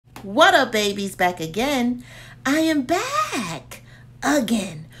What up, babies? Back again. I am back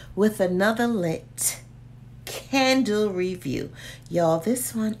again with another lit candle review. Y'all,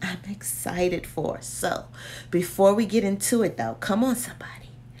 this one I'm excited for. So, before we get into it though, come on somebody.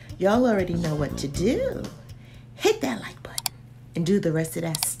 Y'all already know what to do. Hit that like button and do the rest of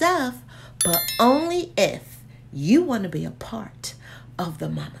that stuff, but only if you want to be a part of the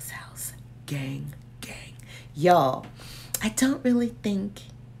Mama's House. Gang, gang. Y'all, I don't really think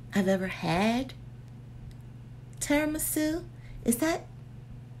I've ever had tiramisu. Is that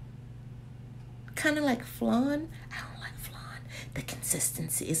kind of like flan? I don't like flan. The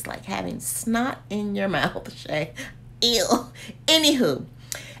consistency is like having snot in your mouth, Shay. Ew. Anywho,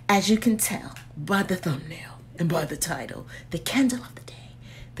 as you can tell by the thumbnail and by the title, the candle of the day,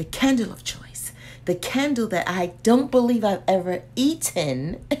 the candle of choice, the candle that I don't believe I've ever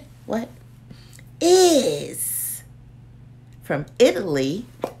eaten, what, is from Italy.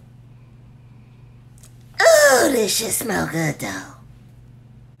 Oh, this should smell good though.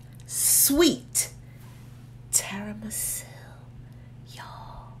 Sweet tiramisu,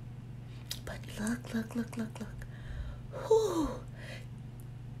 y'all. But look. Whew.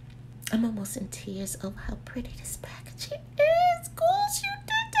 I'm almost in tears over how pretty this packaging is. Goose, you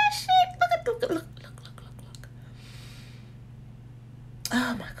did that shit. Look.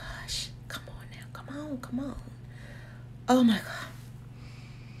 Oh my gosh. Come on now. Come on. Oh my God.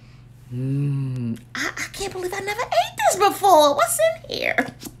 I can't believe I never ate this before. What's in here?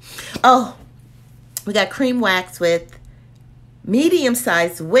 Oh, we got cream wax with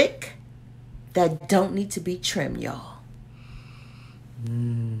medium-sized wick that don't need to be trimmed, y'all.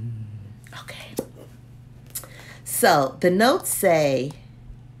 Okay. So the notes say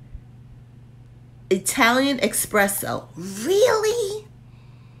Italian espresso. Really?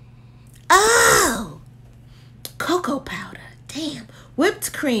 Oh, cocoa powder. Damn.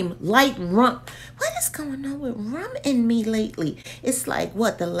 Whipped cream, light rum. What is going on with rum in me lately? It's like,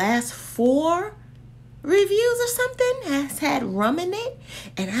 what, the last 4 reviews or something has had rum in it?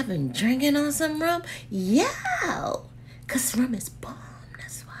 And I've been drinking on some rum? Yeah. Because rum is bomb.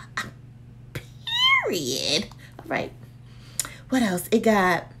 That's why. Period. All right. What else? It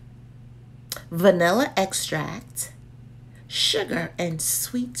got vanilla extract, sugar, and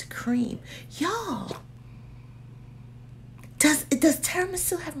sweet cream. Y'all. Does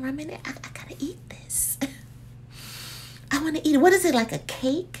tiramisu have rum in it? I gotta eat this. I want to eat it. What is it, like a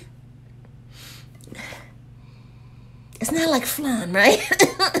cake? It's not like flan, right? I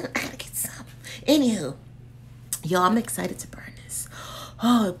gotta get some. Anywho, y'all, I'm excited to burn this.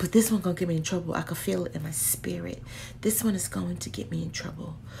 Oh, but this one gonna get me in trouble. I can feel it in my spirit. This one is going to get me in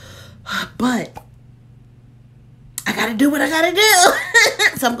trouble. But I gotta do what I gotta do.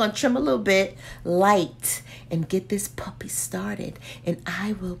 So I'm gonna trim a little bit light and get this puppy started, and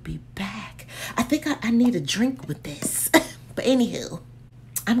I will be back. I think I need a drink with this. But anywho,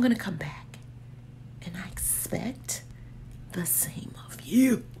 I'm gonna come back, and I expect the same of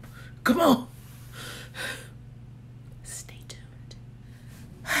you. Come on. Stay tuned.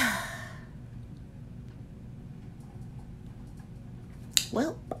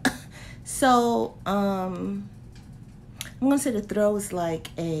 Well, so I'm gonna say the throw is like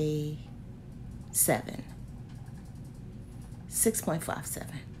a 7. 6.57.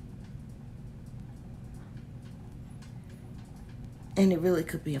 And it really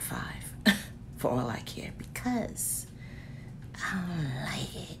could be a 5 for all I care, because I don't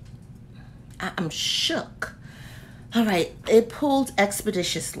like it. I'm shook. All right, it pulled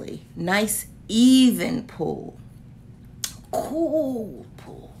expeditiously. Nice, even pull. Cool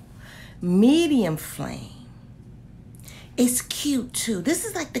pull. Medium flame. It's cute too. This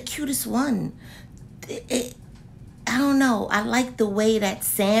is like the cutest one. I don't know. I like the way that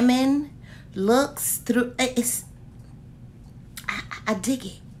salmon looks through. I dig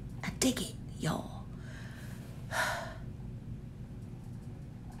it. I dig it, y'all. I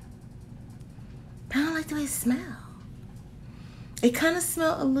don't like the way it smells. It kind of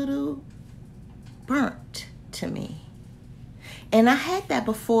smelled a little burnt to me. And I had that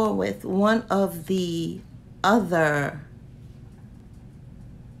before with one of the other.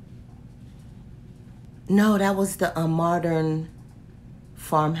 No, that was the Modern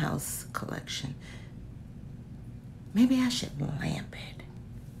Farmhouse collection. Maybe I should lamp it.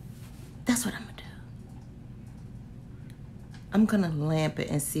 That's what I'm gonna do. I'm gonna lamp it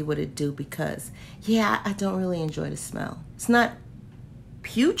and see what it do, because yeah, I don't really enjoy the smell. It's not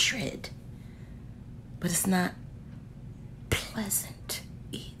putrid, but it's not pleasant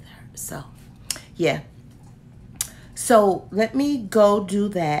either. So yeah. So let me go do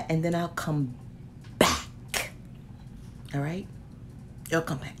that, and then I'll come back. All right? It'll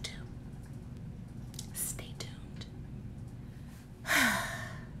come back too. Stay tuned.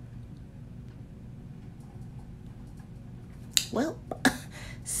 Well,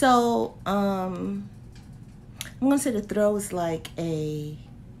 so I'm gonna say the throw is like a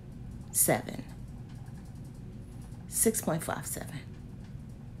 7. 6.57.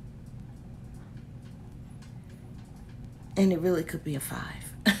 And it really could be a 5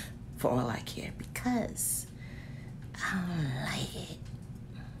 for all I care, because I don't like it.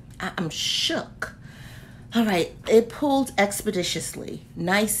 I'm shook. All right, it pulled expeditiously.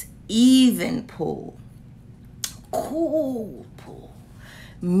 Nice, even pull. Cool pull.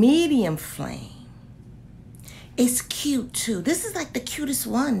 Medium flame. It's cute too. This is like the cutest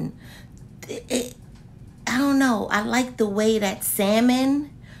one. I don't know. I like the way that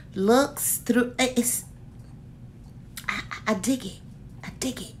salmon looks through. I dig it. I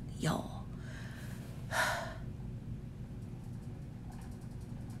dig it, y'all.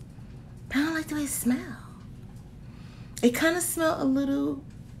 I don't like the way it smells. It kind of smelled a little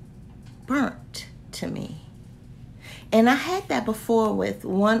burnt to me. And I had that before with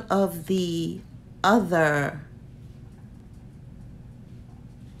one of the other.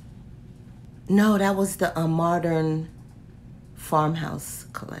 No, that was the Modern Farmhouse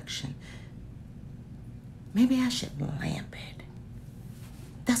collection. Maybe I should lamp it.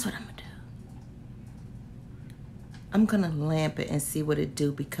 That's what I'm gonna do. I'm gonna lamp it and see what it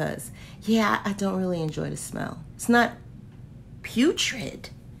do, because yeah, I don't really enjoy the smell. It's not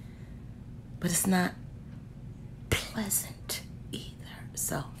putrid, but it's not pleasant either.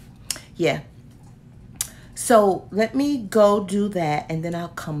 So yeah. So let me go do that, and then I'll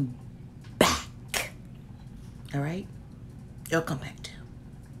come back. All right? It'll come back too.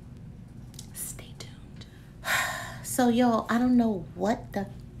 Stay tuned. So y'all, I don't know what the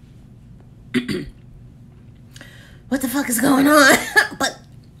what the fuck is going on, but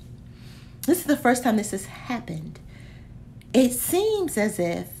this is the first time this has happened. It seems as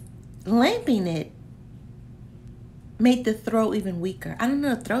if lamping it made the throw even weaker. I don't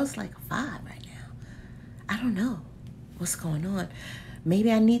know, the throw's like a 5 right now. I don't know what's going on.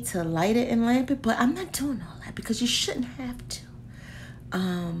 Maybe I need to light it and lamp it, but I'm not doing all that because you shouldn't have to.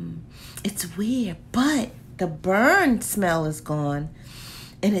 It's weird, but the burn smell is gone,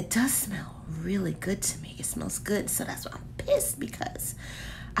 and it does smell really good to me. It smells good, so that's why I'm pissed, because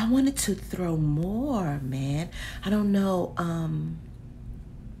I wanted to throw more, man. I don't know.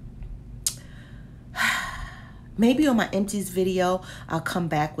 Maybe on my empties video, I'll come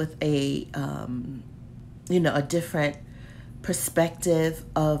back with a, a different perspective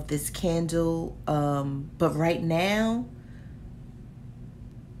of this candle. But right now,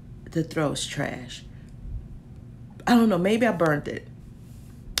 the throw is trash. I don't know. Maybe I burned it,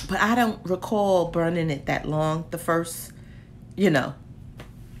 but I don't recall burning it that long. The first, I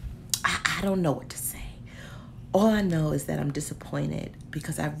don't know what to say. All I know is that I'm disappointed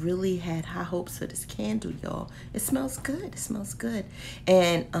because I really had high hopes for this candle, y'all. It smells good. It smells good.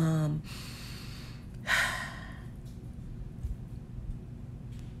 And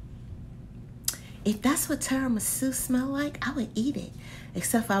if that's what tiramisu smell like, I would eat it.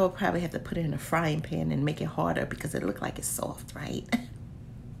 Except I would probably have to put it in a frying pan and make it harder because it looked like it's soft, right?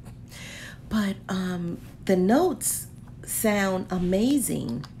 But the notes sound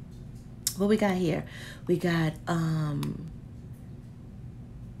amazing. What we got here? We got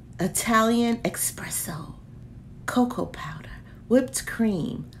Italian espresso, cocoa powder, whipped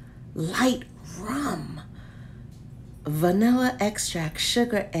cream, light rum, vanilla extract,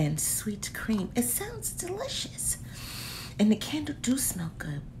 sugar, and sweet cream. It sounds delicious. And the candle do smell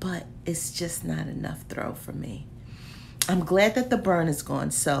good, but it's just not enough throw for me. I'm glad that the burn is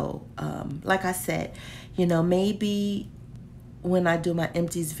gone. So, like I said, maybe when I do my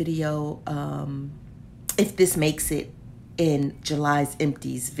empties video, if this makes it in July's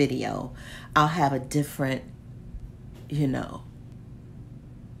empties video, I'll have a different, because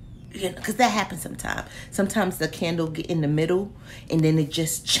that happens sometimes. Sometimes the candle get in the middle and then it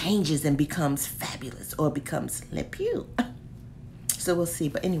just changes and becomes fabulous or becomes le pew. So we'll see.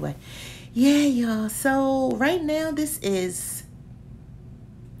 But anyway, yeah, y'all. So right now this is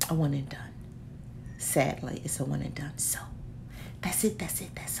a one and done. Sadly, it's a one and done. So that's it. That's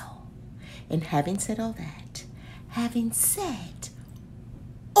it. That's all. And having said all that, having said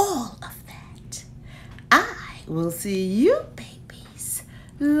all of that, I will see you, babies,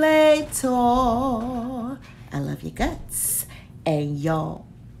 later. I love your guts, and y'all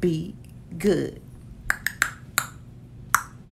be good.